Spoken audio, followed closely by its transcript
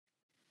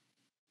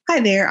Hi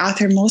there,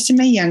 author Melissa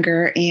May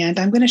Younger, and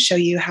I'm going to show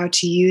you how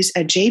to use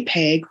a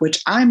JPEG,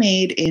 which I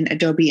made in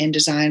Adobe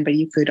InDesign, but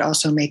you could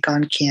also make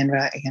on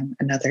Canva and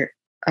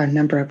a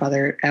number of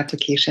other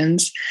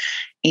applications.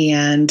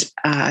 And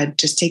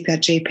just take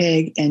that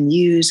JPEG and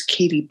use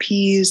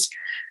KDP's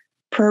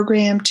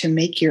program to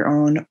make your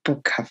own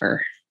book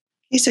cover.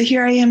 Okay, so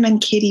here I am in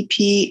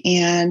KDP,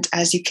 and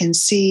as you can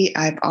see,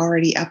 I've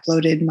already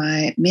uploaded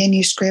my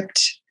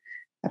manuscript.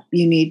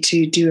 You need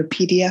to do a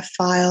PDF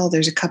file.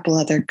 There's a couple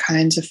other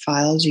kinds of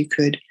files you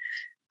could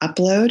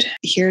upload.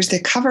 Here's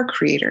the cover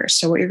creator.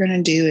 So what you're going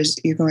to do is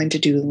you're going to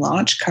do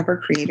Launch Cover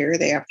Creator.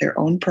 They have their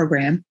own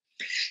program.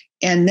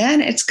 And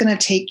then it's going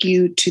to take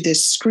you to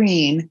this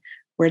screen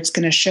where it's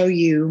going to show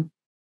you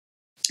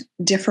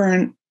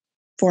different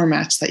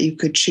formats that you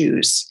could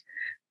choose.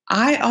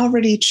 I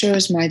already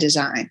chose my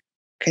design,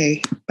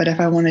 okay? But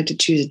if I wanted to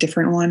choose a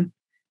different one,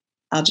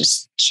 I'll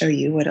just show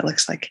you what it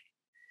looks like.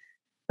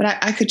 But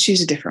I could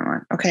choose a different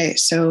one. Okay,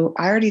 so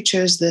I already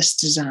chose this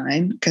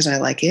design because I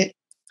like it,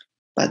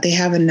 but they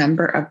have a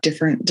number of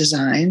different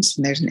designs,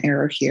 and there's an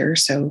arrow here,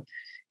 so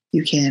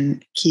you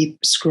can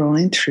keep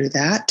scrolling through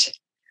that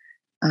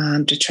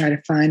to try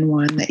to find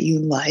one that you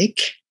like.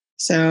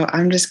 So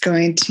I'm just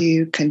going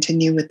to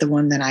continue with the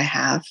one that I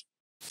have.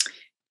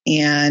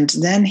 And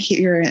then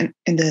here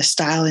in the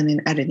styling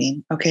and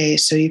editing, okay,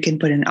 so you can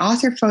put an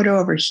author photo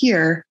over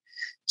here.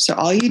 So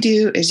all you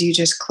do is you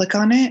just click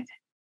on it,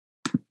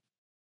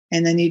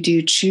 and then you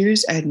do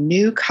choose a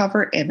new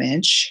cover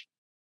image.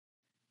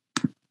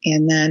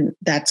 And then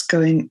that's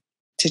going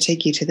to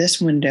take you to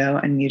this window,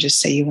 and you just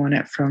say you want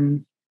it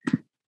from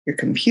your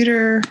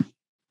computer,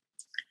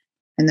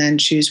 and then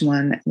choose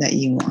one that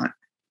you want.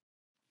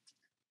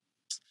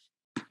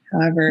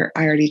 However,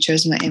 I already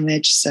chose my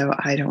image, so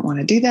I don't want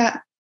to do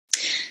that.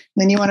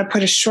 Then you want to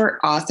put a short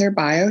author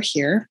bio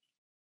here.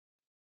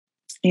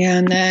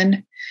 And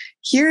then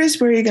here is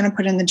where you're going to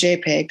put in the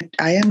JPEG.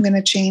 I am going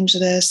to change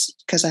this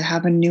because I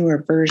have a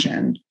newer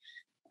version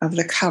of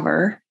the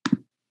cover.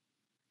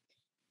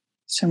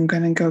 So I'm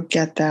going to go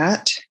get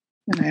that.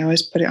 And I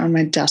always put it on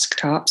my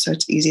desktop so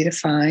it's easy to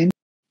find.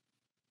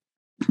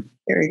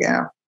 Here we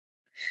go.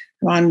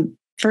 I'm on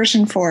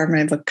version 4 of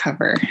my book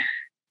cover.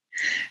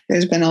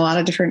 There's been a lot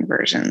of different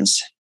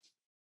versions.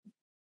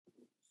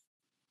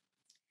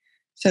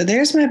 So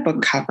there's my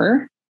book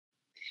cover.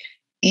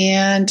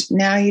 And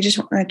now you just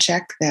want to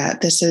check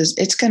that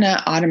it's going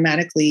to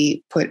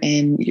automatically put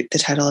in the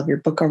title of your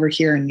book over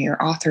here and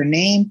your author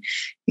name.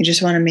 You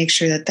just want to make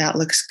sure that that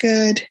looks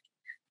good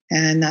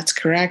and that's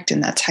correct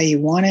and that's how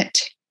you want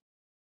it.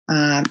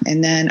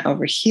 And then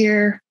over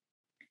here,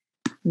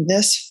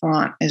 this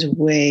font is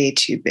way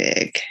too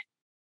big.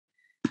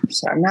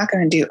 So I'm not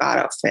going to do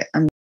auto fit.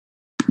 I'm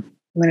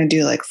going to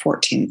do like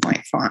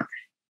 14-point font.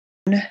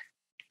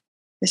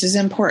 This is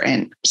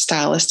important.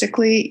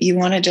 Stylistically, you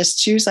want to just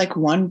choose like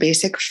one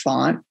basic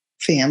font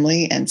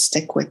family and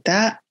stick with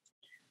that.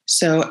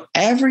 So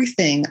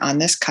everything on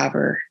this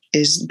cover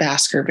is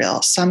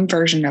Baskerville, some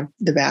version of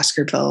the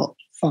Baskerville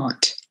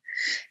font.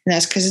 And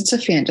that's because it's a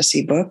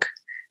fantasy book.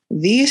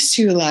 These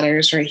two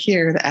letters right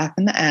here, the F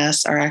and the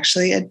S, are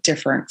actually a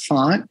different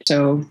font.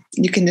 So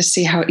you can just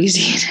see how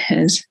easy it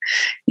is.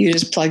 You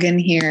just plug in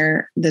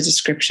here the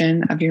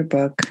description of your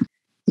book.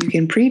 You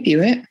can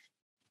preview it.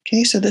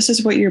 Okay, so this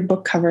is what your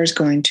book cover is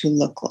going to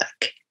look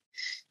like.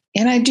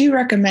 And I do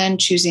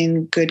recommend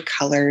choosing good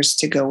colors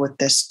to go with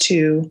this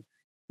too.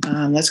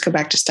 Let's go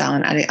back to style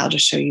and edit. I'll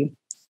just show you.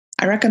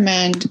 I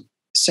recommend,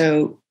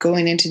 so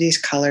going into these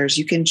colors,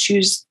 you can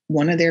choose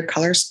one of their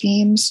color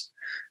schemes,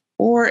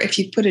 or if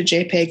you put a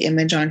JPEG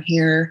image on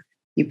here,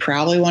 you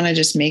probably want to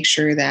just make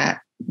sure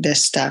that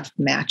this stuff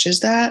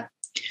matches that.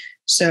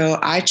 So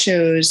I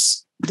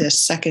chose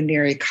this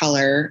secondary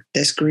color,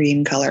 this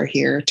green color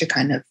here, to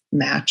kind of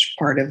match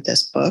part of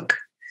this book.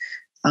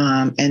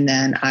 And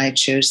then I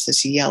chose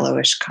this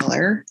yellowish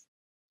color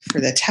for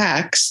the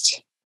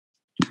text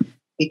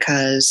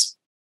because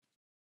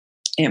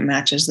it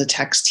matches the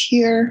text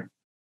here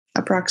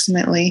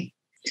approximately.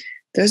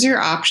 Those are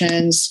your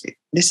options.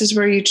 This is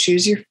where you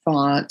choose your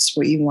fonts,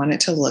 what you want it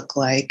to look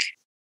like.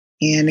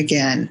 And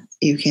again,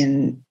 you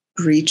can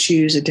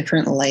re-choose a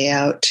different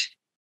layout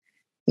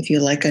if you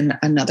like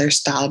another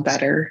style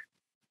better.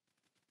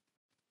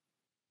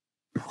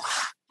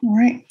 All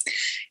right.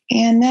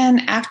 And then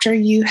after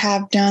you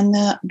have done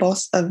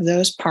both of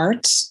those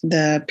parts,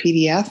 the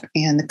PDF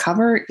and the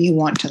cover, you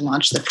want to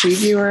launch the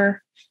previewer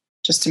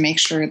just to make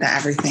sure that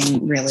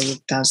everything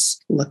really does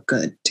look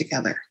good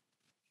together.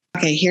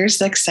 Okay, here's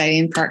the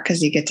exciting part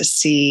because you get to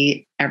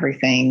see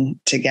everything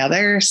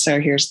together. So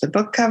here's the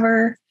book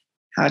cover,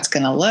 how it's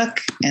going to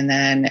look, and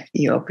then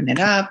you open it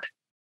up.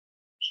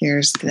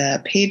 Here's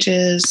the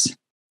pages,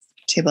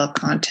 table of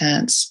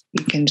contents.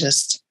 You can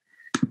just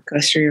go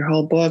through your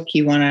whole book.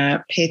 You want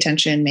to pay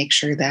attention, make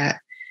sure that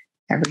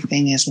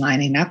everything is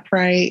lining up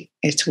right.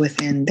 It's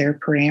within their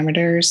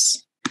parameters.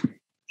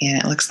 And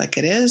it looks like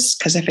it is,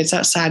 because if it's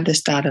outside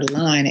this dotted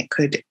line, it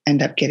could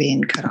end up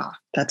getting cut off.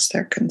 That's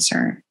their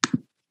concern.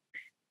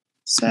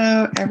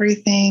 So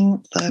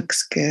everything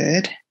looks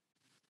good.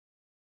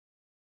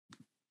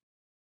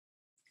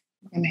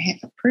 I'm going to hit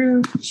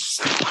approve.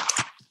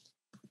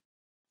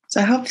 So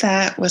I hope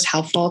that was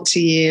helpful to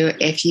you.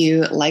 If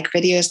you like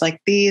videos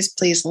like these,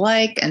 please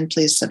like and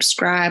please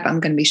subscribe. I'm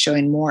going to be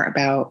showing more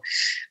about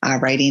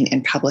writing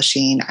and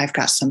publishing. I've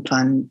got some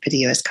fun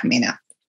videos coming up.